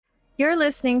You're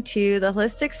listening to the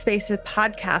Holistic Spaces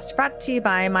podcast brought to you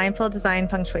by Mindful Design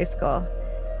Feng Shui School.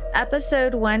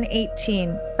 Episode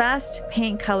 118, Best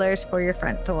Paint Colors for Your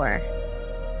Front Door.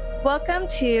 Welcome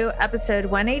to episode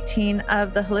 118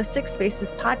 of the Holistic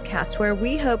Spaces podcast, where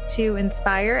we hope to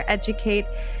inspire, educate,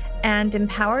 and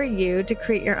empower you to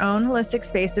create your own holistic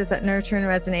spaces that nurture and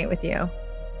resonate with you.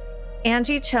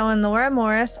 Angie Cho and Laura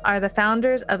Morris are the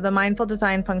founders of the Mindful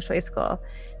Design Feng Shui School.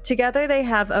 Together, they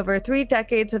have over 3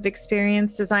 decades of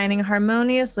experience designing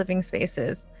harmonious living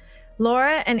spaces.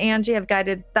 Laura and Angie have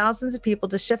guided thousands of people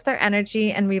to shift their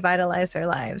energy and revitalize their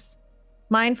lives.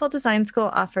 Mindful Design School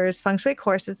offers feng shui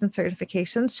courses and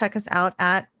certifications. Check us out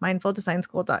at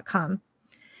mindfuldesignschool.com.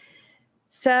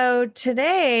 So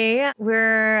today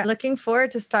we're looking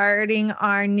forward to starting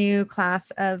our new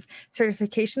class of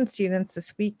certification students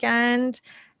this weekend.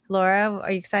 Laura,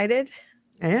 are you excited?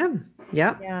 I am.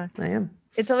 Yeah, I am.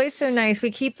 It's always so nice. We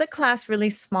keep the class really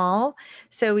small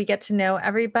so we get to know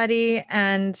everybody,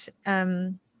 and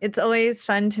it's always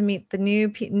fun to meet the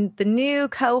new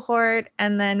cohort.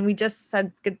 And then we just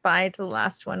said goodbye to the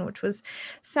last one, which was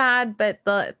sad, but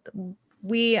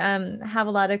we have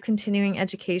a lot of continuing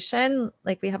education.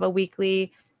 Like we have a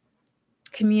weekly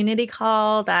community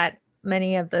call that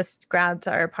many of the grads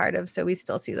are a part of, so we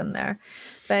still see them there.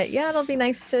 But yeah, it'll be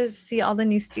nice to see all the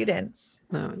new students.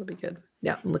 No, it'll be good.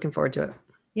 Yeah, I'm looking forward to it.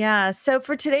 Yeah. So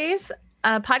for today's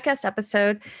podcast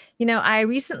episode, I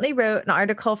recently wrote an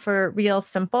article for Real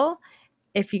Simple.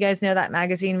 If you guys know that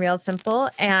magazine, Real Simple.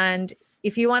 And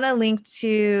if you want a link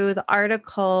to the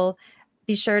article,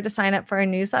 be sure to sign up for our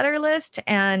newsletter list,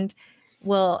 and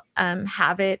we'll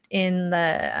have it in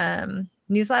the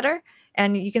newsletter.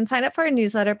 And you can sign up for our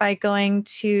newsletter by going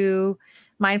to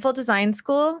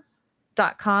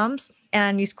mindfuldesignschool.com,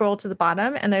 and you scroll to the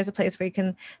bottom and there's a place where you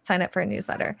can sign up for a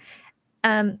newsletter.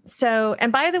 And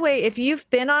by the way, if you've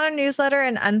been on a newsletter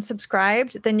and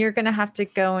unsubscribed, then you're going to have to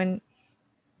go and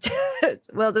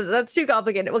well, that's too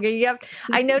complicated. Okay.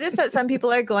 I noticed that some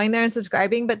people are going there and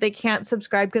subscribing, but they can't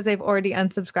subscribe because they've already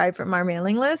unsubscribed from our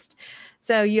mailing list.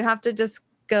 So you have to just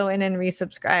go in and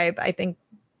resubscribe. I think.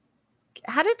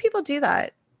 How did people do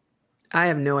that? I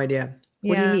have no idea.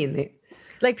 What do you mean?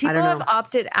 People have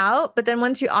opted out, but then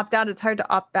once you opt out, it's hard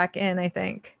to opt back in, I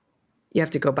think. You have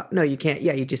to go back. No, you can't.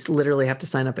 Yeah, you just literally have to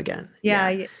sign up again.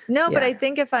 Yeah. But I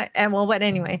think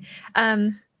anyway.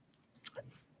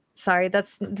 Sorry,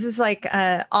 this is like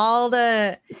all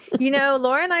the,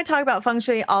 Laura and I talk about feng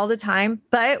shui all the time,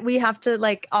 but we have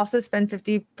to also spend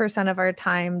 50% of our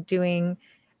time doing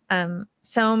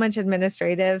so much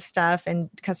administrative stuff and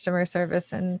customer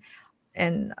service and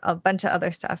a bunch of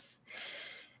other stuff.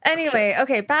 Anyway,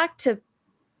 okay, back to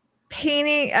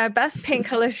painting, best paint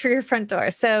colors for your front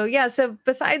door. So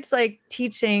besides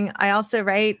teaching, I also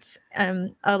write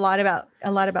a lot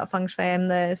about feng shui. I'm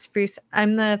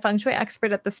the feng shui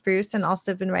expert at the Spruce, and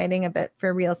also been writing a bit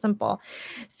for Real Simple.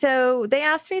 So they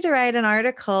asked me to write an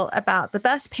article about the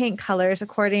best paint colors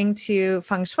according to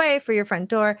feng shui for your front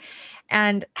door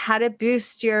and how to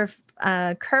boost your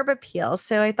curb appeal.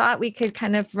 So I thought we could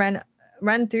kind of run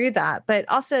through that, but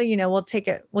also,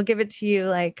 we'll give it to you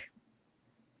like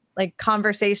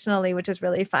conversationally, which is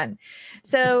really fun.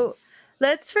 So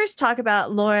let's first talk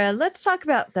about, Laura, let's talk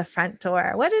about the front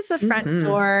door. What is the front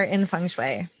door in feng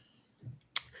shui?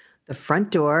 The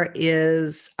front door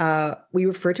is, we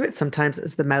refer to it sometimes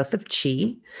as the mouth of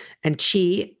qi. And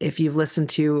qi, if you've listened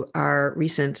to our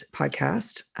recent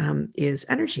podcast, is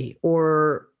energy,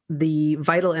 or the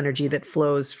vital energy that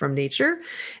flows from nature.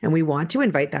 And we want to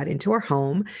invite that into our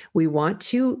home. We want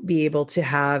to be able to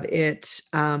have it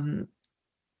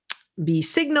be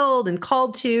signaled and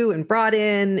called to and brought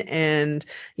in and,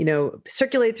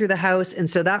 circulate through the house. And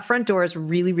so that front door is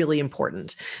really, really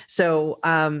important. So,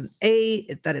 that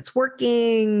it's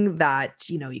working, that,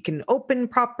 you can open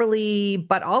properly,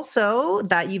 but also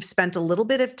that you've spent a little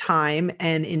bit of time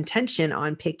and intention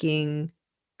on picking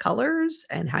colors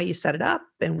and how you set it up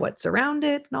and what's around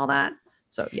it and all that.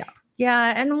 So, yeah.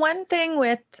 Yeah. And one thing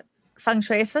with feng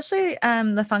shui, especially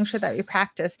the feng shui that we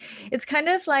practice, it's kind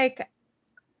of like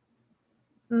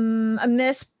a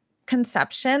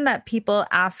misconception that people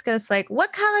ask us,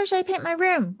 what color should I paint my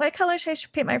room? What color should I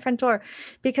paint my front door?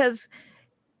 Because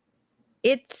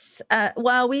it's, we're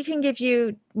going to give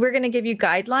you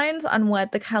guidelines on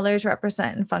what the colors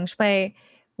represent in feng shui.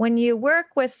 When you work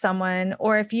with someone,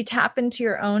 or if you tap into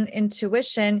your own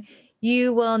intuition,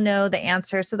 you will know the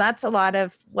answer. So that's a lot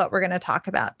of what we're going to talk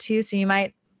about too. So you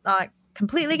might not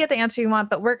completely get the answer you want,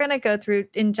 but we're going to go through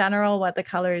in general what the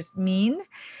colors mean.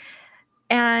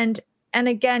 And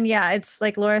again, it's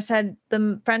like Laura said,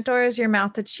 the front door is your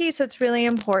mouth of qi. So it's really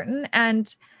important.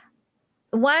 And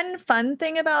one fun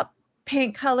thing about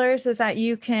paint colors is that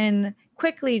you can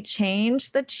quickly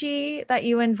change the chi that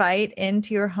you invite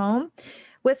into your home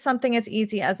with something as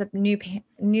easy as a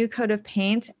new coat of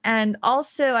paint. And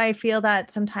also, I feel that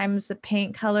sometimes the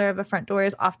paint color of a front door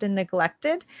is often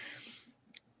neglected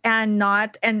and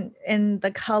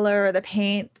the color or the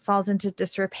paint falls into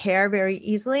disrepair very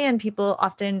easily, and people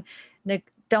often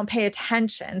don't pay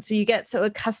attention. So you get so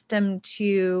accustomed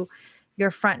to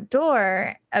your front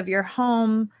door of your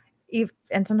home,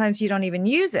 and sometimes you don't even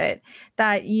use it,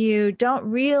 that you don't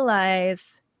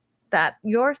realize that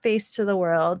your face to the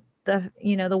world,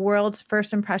 the world's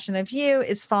first impression of you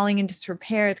is falling into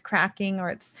disrepair, it's cracking,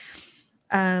 or it's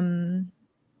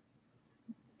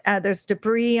there's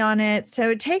debris on it.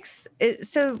 So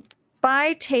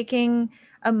by taking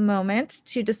a moment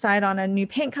to decide on a new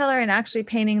paint color and actually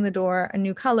painting the door a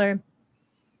new color,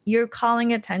 you're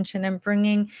calling attention and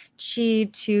bringing chi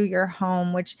to your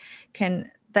home, which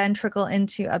can then trickle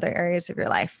into other areas of your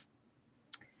life.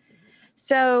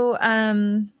 So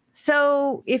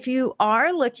if you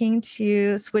are looking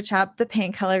to switch up the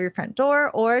paint color of your front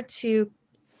door or to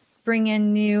bring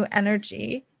in new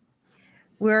energy,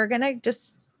 we're going to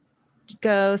just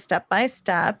go step by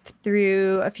step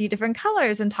through a few different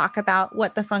colors and talk about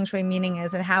what the feng shui meaning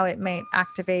is and how it might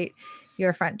activate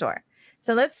your front door.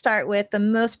 So let's start with the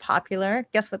most popular.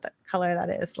 Guess what the color that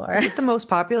is, Laura? Is it the most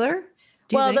popular?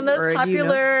 Well, the most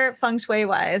popular feng shui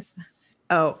wise.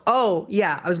 Oh,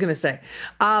 yeah. I was going to say,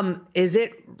 is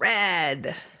it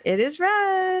red? It is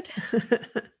red.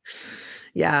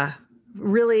 Yeah,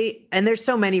 really. And there's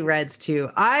so many reds too.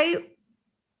 I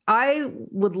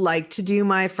would like to do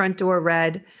my front door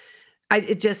red. I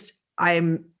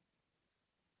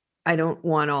don't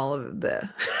want all of the,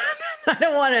 I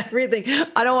don't want everything.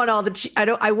 I don't want all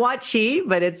the, I want chi,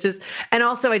 but it's just, and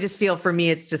also I just feel for me,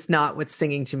 it's just not what's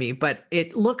singing to me, but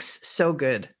it looks so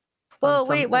good. Well,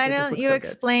 wait, why don't you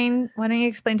explain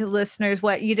to the listeners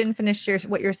what you didn't finish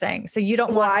what you're saying? So you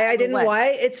don't why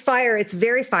it's fire. It's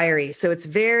very fiery. So it's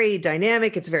very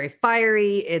dynamic. It's very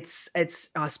fiery. It's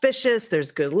auspicious.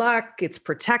 There's good luck. It's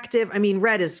protective. I mean,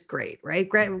 red is great, right?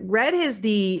 Red is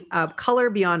the color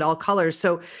beyond all colors.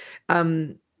 So,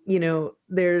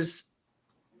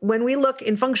 when we look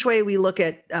in feng shui, we look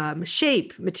at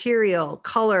shape, material,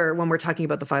 color when we're talking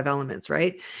about the 5 elements,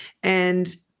 right?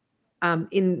 And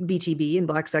in BTB, in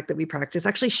Black Sect that we practice,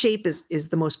 actually shape is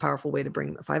the most powerful way to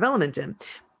bring the 5 element in.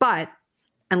 But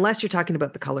unless you're talking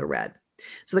about the color red.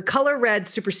 So the color red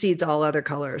supersedes all other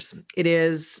colors. It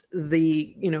is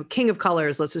the, king of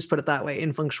colors. Let's just put it that way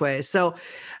in feng shui. So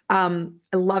I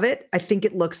love it. I think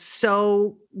it looks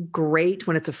so great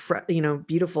when it's a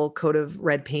beautiful coat of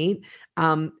red paint.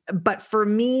 But for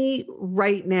me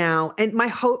right now, and my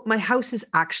house is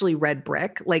actually red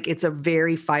brick. Like it's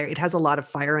it has a lot of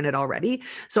fire in it already.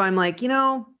 So I'm like,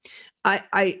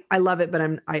 I love it, but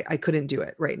I couldn't do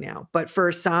it right now. But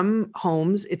for some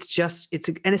homes,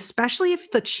 and especially if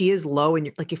the chi is low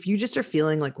and if you just are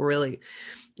feeling like really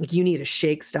like you need to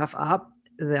shake stuff up,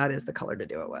 that is the color to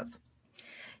do it with.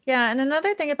 Yeah. And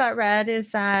another thing about red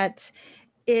is that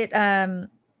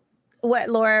what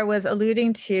Laura was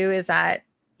alluding to is that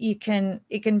it can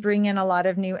bring in a lot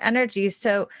of new energy.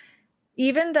 So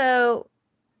even though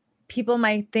people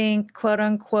might think, quote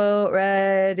unquote,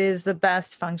 red is the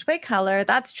best feng shui color,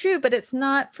 that's true, but it's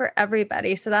not for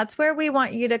everybody. So that's where we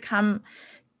want you to come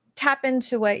tap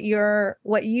into what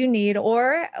you need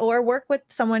or work with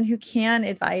someone who can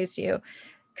advise you,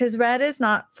 because red is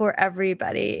not for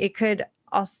everybody. It could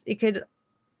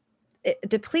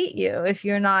deplete you if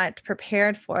you're not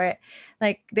prepared for it.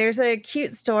 Like there's a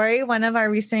cute story. One of our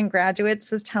recent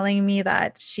graduates was telling me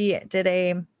that she did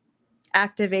a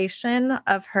activation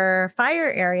of her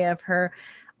fire area of her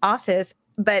office,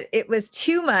 but it was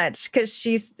too much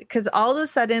because all of a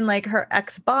sudden, like her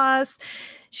ex-boss,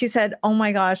 she said, oh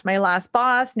my gosh, my last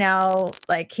boss now,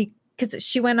 because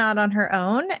she went out on her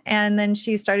own and then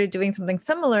she started doing something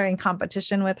similar in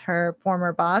competition with her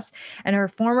former boss, and her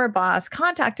former boss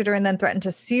contacted her and then threatened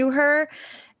to sue her.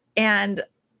 And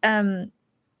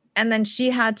then she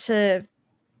had to,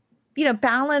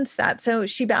 balance that. So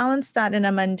she balanced that in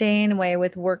a mundane way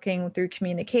with working through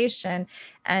communication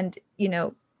and,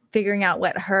 figuring out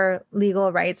what her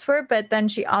legal rights were. But then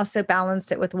she also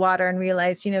balanced it with water and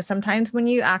realized, sometimes when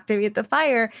you activate the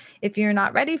fire, if you're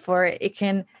not ready for it,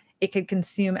 it could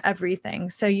consume everything.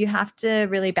 So you have to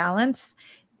really balance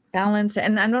it.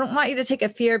 And I don't want you to take a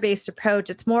fear-based approach.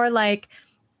 It's more like,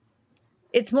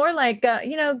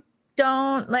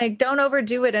 don't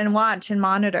overdo it and watch and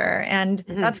monitor. And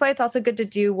that's why it's also good to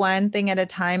do one thing at a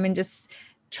time and just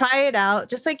try it out.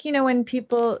 Just like, when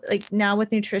people like now with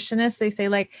nutritionists, they say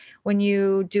like when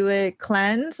you do a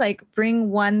cleanse, like bring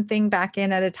one thing back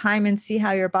in at a time and see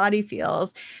how your body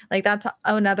feels. Like that's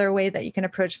another way that you can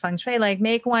approach feng shui, like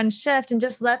make one shift and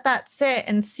just let that sit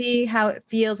and see how it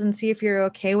feels and see if you're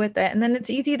okay with it. And then it's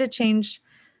easy to change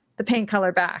the paint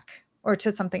color back or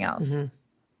to something else. Mm-hmm.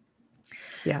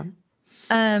 Yeah.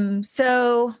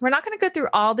 So we're not going to go through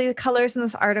all the colors in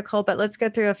this article, but let's go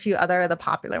through a few other of the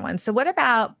popular ones. So what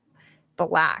about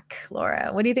black, Laura?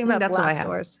 What do you think about black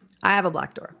doors? I have a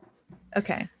black door.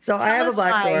 Okay. So I have a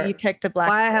black door. You picked a black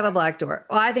door. I have a black door.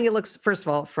 Well, I think it looks, first of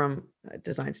all, from a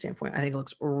design standpoint, I think it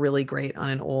looks really great on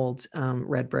an old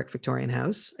red brick Victorian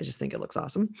house. I just think it looks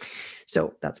awesome.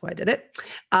 So that's why I did it.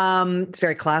 It's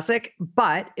very classic,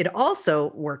 but it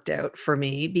also worked out for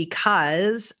me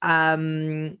because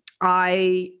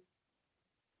I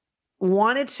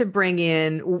wanted to bring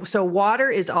in, so water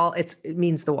is all, it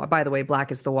means by the way,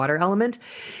 black is the water element.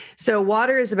 So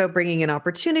water is about bringing in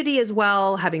opportunity as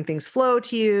well, having things flow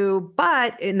to you.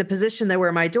 But in the position that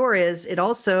where my door is, it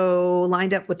also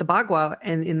lined up with the bagua,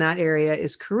 and in that area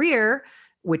is career,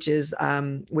 which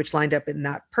lined up in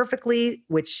that perfectly,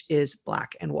 which is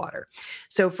black and water.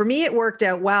 So for me, it worked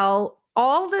out well.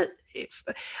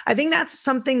 I think that's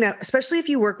something that, especially if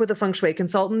you work with a feng shui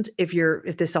consultant, if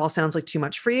this all sounds like too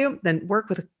much for you, then work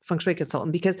with a feng shui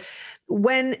consultant, because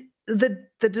when the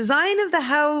design of the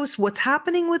house, what's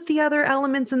happening with the other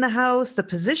elements in the house, the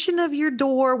position of your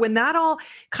door, when that all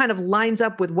kind of lines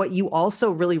up with what you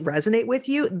also really resonate with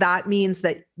you, that means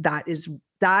that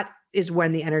is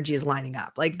when the energy is lining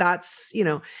up. Like that's,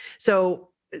 so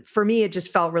for me, it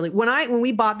just felt really, when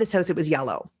we bought this house, it was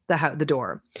yellow, the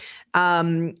door.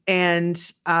 It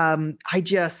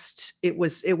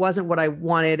wasn't what I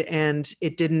wanted. And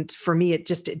it didn't, for me, it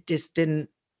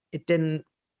didn't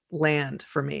land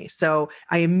for me. So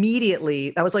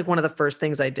that was like one of the first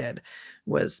things I did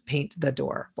was paint the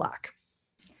door black.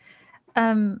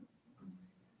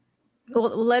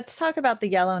 Well, let's talk about the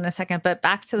yellow in a second, but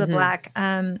back to the black.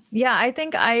 I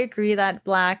think I agree that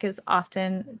black is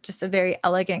often just a very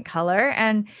elegant color.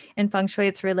 And in feng shui,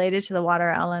 it's related to the water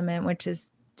element, which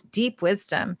is deep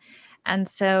wisdom. And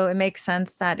so it makes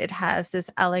sense that it has this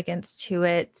elegance to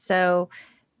it. So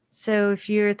if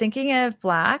you're thinking of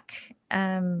black,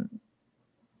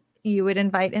 you would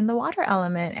invite in the water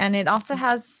element. And it also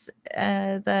has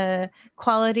the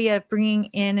quality of bringing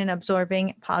in and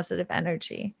absorbing positive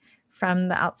energy from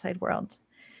the outside world.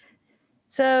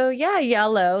 So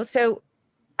yellow. So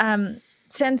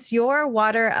since your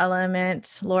water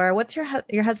element, Laura, what's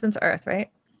your husband's earth, right?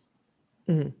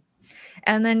 Mm-hmm.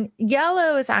 And then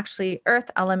yellow is actually earth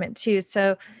element too.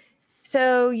 So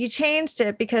you changed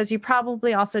it because you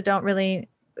probably also don't really,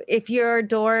 if your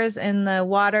door's in the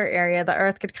water area, the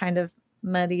earth could kind of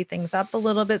muddy things up a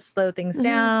little bit, slow things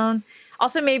down.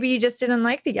 Also, maybe you just didn't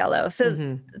like the yellow.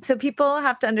 So people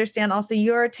have to understand also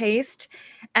your taste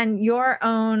and your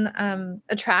own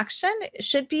attraction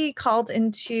should be called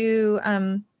into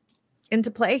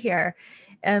play here.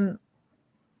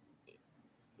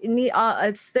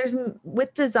 There's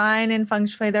with design and feng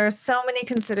shui, there are so many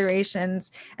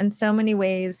considerations and so many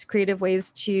creative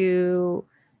ways to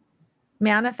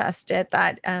manifest it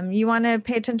that you want to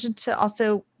pay attention to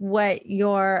also what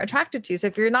you're attracted to. So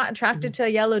if you're not attracted to a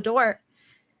yellow door,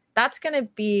 that's going to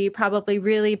be probably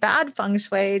really bad feng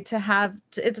shui to have.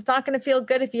 It's not going to feel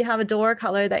good if you have a door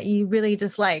color that you really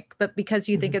dislike, but because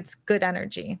you think it's good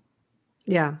energy.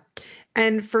 Yeah.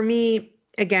 And for me,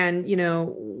 again,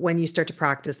 when you start to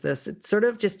practice this, it's sort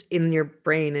of just in your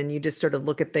brain and you just sort of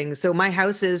look at things. So my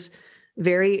house is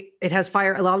it has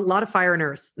fire, a lot of fire and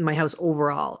earth in my house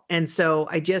overall. And so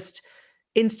I just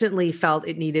instantly felt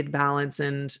it needed balance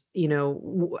and,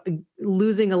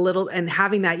 losing a little and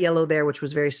having that yellow there, which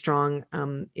was very strong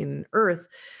in earth.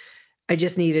 I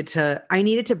needed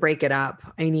to break it up.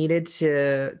 I needed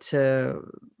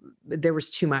there was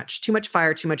too much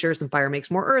fire, too much earth, and fire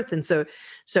makes more earth. And so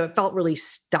it felt really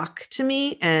stuck to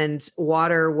me, and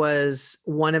water was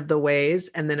one of the ways.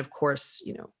 And then of course,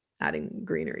 adding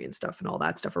greenery and stuff and all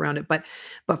that stuff around it. But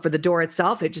for the door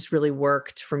itself, it just really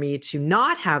worked for me to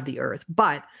not have the earth.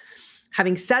 But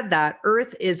having said that,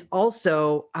 earth is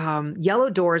also, yellow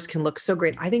doors can look so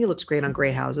great. I think it looks great on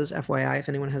gray houses, FYI, if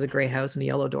anyone has a gray house and a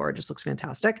yellow door, it just looks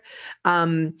fantastic.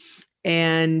 The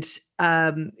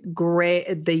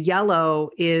yellow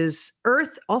is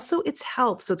earth. Also, it's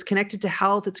health. So it's connected to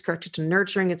health. It's connected to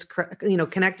nurturing. It's,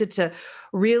 connected to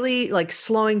really like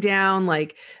slowing down,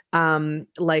 like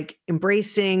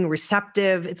embracing,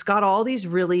 receptive. It's got all these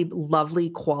really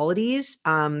lovely qualities.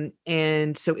 And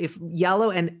so if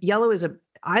yellow is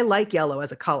I like yellow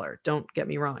as a color. Don't get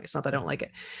me wrong. It's not that I don't like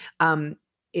it. And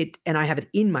I have it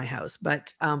in my house,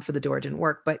 but for the door it didn't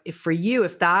work. But if for you,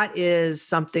 if that is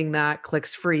something that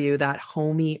clicks for you, that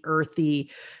homey,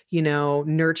 earthy,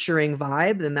 nurturing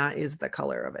vibe, then that is the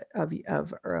color of it.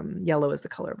 Yellow is the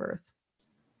color of earth.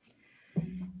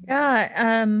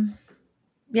 Yeah.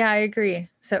 Yeah, I agree.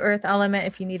 So earth element,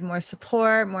 if you need more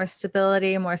support, more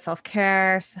stability, more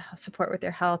self-care, support with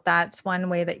your health, that's one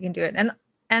way that you can do it.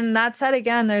 And that said,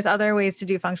 again, there's other ways to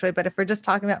do feng shui, but if we're just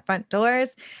talking about front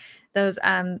doors, those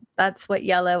that's what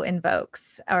yellow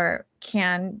invokes or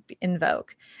can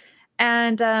invoke.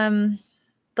 And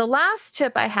the last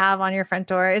tip I have on your front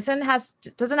door doesn't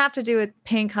have to do with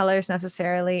paint colors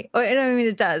necessarily. Or I mean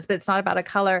it does, but it's not about a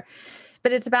color.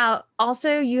 But it's about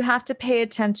also you have to pay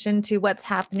attention to what's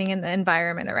happening in the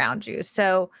environment around you.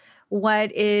 So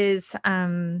what is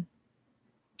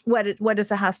what does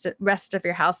the rest of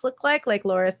your house look like? Like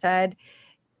Laura said,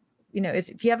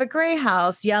 if you have a gray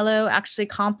house, yellow actually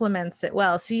complements it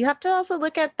well. So you have to also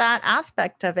look at that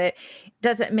aspect of it.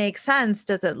 Does it make sense?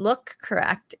 Does it look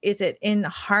correct? Is it in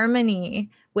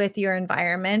harmony with your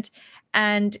environment?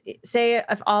 And say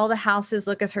if all the houses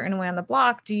look a certain way on the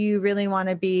block, do you really want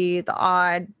to be the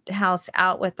odd house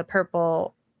out with the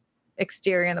purple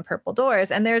exterior and the purple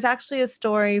doors? And there's actually a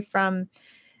story from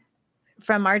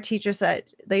our teachers that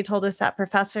they told us that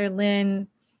Professor Lin,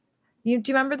 do you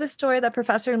remember the story that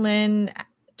Professor Lin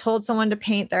told someone to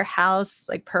paint their house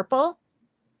like purple?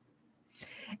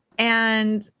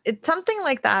 And it's something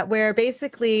like that where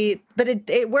basically, but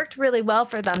it worked really well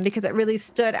for them because it really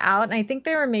stood out. And I think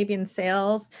they were maybe in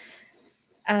sales.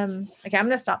 Okay, I'm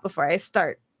going to stop before I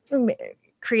start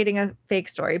creating a fake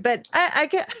story, but I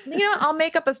get, I'll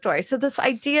make up a story. So this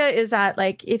idea is that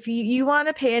like, if you want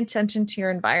to pay attention to your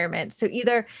environment, so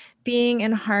either being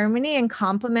in harmony and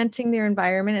complementing your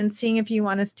environment and seeing if you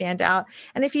want to stand out.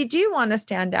 And if you do want to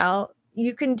stand out,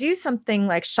 you can do something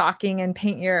like shocking and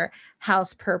paint your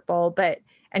house purple,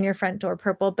 and your front door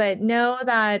purple, but know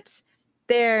that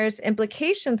there's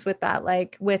implications with that,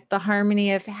 like with the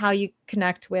harmony of how you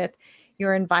connect with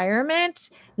your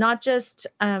environment, not just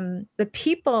the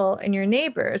people and your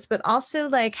neighbors, but also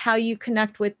like how you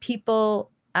connect with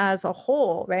people as a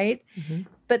whole, right? Mm-hmm.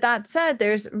 But that said,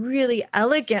 there's really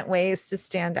elegant ways to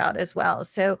stand out as well.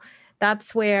 So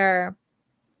that's where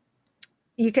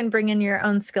you can bring in your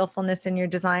own skillfulness in your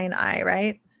design eye,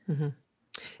 right? Mm-hmm.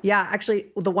 Yeah,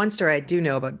 actually, the one story I do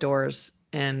know about doors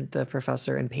and the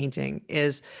professor and painting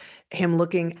is him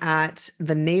looking at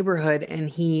the neighborhood, and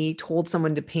he told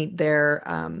someone to paint their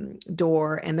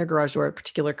door and their garage door a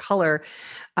particular color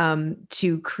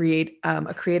to create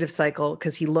a creative cycle,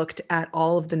 because he looked at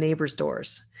all of the neighbors'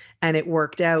 doors. And it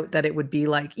worked out that it would be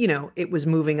like, it was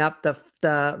moving up the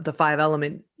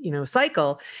 5-element,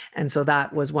 cycle. And so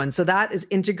that was one. So that is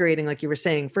integrating, like you were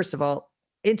saying, first of all,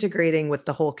 integrating with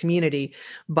the whole community,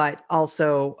 but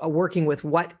also working with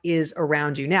what is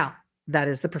around you. Now, that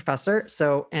is the professor.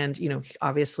 So, and,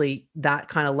 obviously that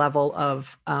kind of level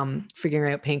of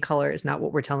figuring out paint color is not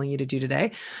what we're telling you to do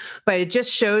today, but it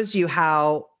just shows you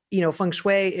how, feng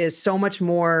shui is so much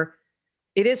more.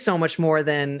 It is so much more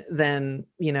than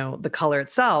the color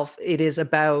itself. It is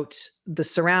about the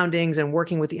surroundings and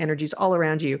working with the energies all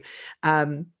around you.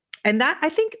 And that, I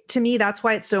think, to me, that's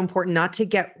why it's so important not to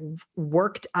get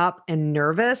worked up and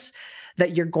nervous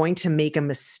that you're going to make a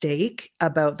mistake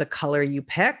about the color you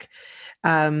pick.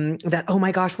 That, oh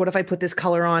my gosh, what if I put this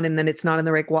color on and then it's not in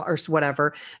the right or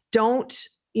whatever? Don't,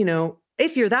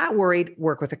 if you're that worried,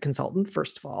 work with a consultant,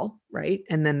 first of all, right?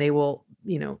 And then they will,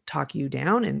 talk you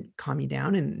down and calm you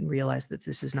down and realize that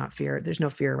this is not fear. There's no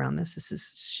fear around this.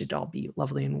 Should all be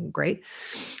lovely and great.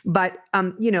 But,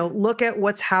 look at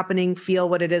what's happening, feel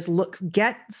what it is,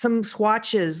 get some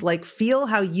swatches, like feel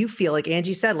how you feel. Like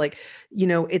Angie said, like,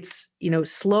 it's,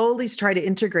 slowly try to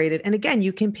integrate it. And again,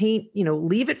 you can paint,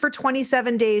 leave it for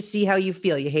 27 days, see how you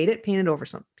feel. You hate it, paint it over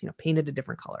some, paint it a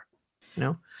different color,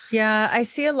 Yeah. I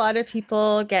see a lot of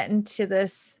people get into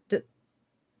this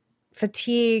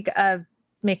fatigue of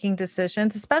making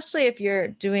decisions, especially if you're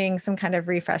doing some kind of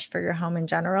refresh for your home in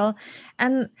general.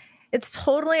 And it's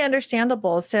totally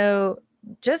understandable. So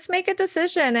just make a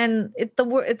decision. And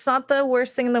it's not the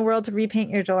worst thing in the world to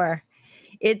repaint your door.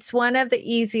 It's one of the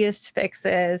easiest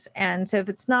fixes. And so if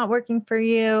it's not working for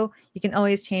you, you can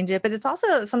always change it. But it's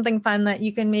also something fun that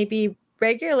you can maybe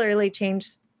regularly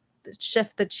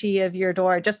shift the chi of your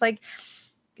door, just like,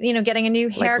 getting a new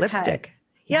haircut. Like lipstick.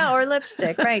 Yeah, or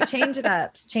lipstick, right? Change it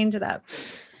up.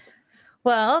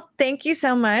 Well, thank you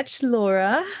so much,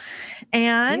 Laura.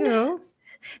 And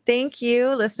Thank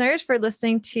you, listeners, for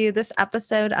listening to this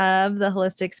episode of the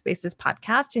Holistic Spaces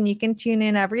podcast. And you can tune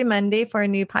in every Monday for a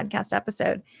new podcast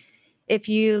episode. If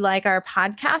you like our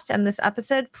podcast and this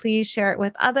episode, please share it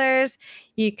with others.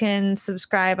 You can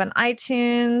subscribe on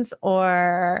iTunes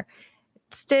or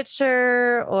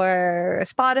Stitcher or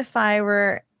Spotify.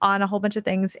 We're on a whole bunch of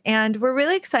things. And we're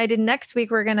really excited. Next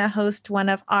week, we're going to host one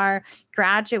of our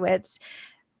graduates,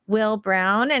 Will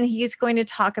Brown, and he's going to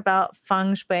talk about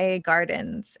feng shui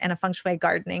gardens and a feng shui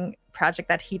gardening project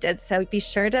that he did. So be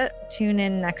sure to tune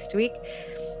in next week.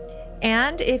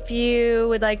 And if you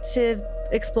would like to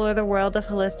explore the world of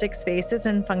holistic spaces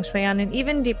and feng shui on an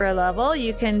even deeper level,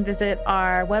 you can visit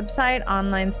our website,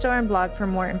 online store, and blog for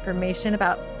more information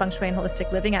about feng shui and holistic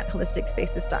living at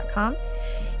holisticspaces.com.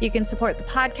 You can support the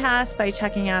podcast by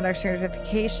checking out our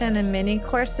certification and mini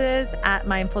courses at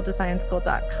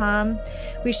mindfuldesignschool.com.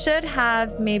 We should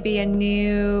have maybe a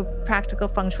new practical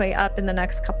feng shui up in the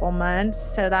next couple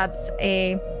months. So that's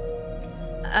a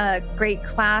great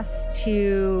class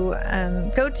to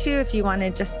go to if you want to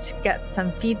just get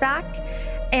some feedback.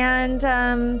 And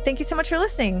thank you so much for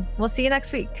listening. We'll see you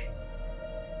next week.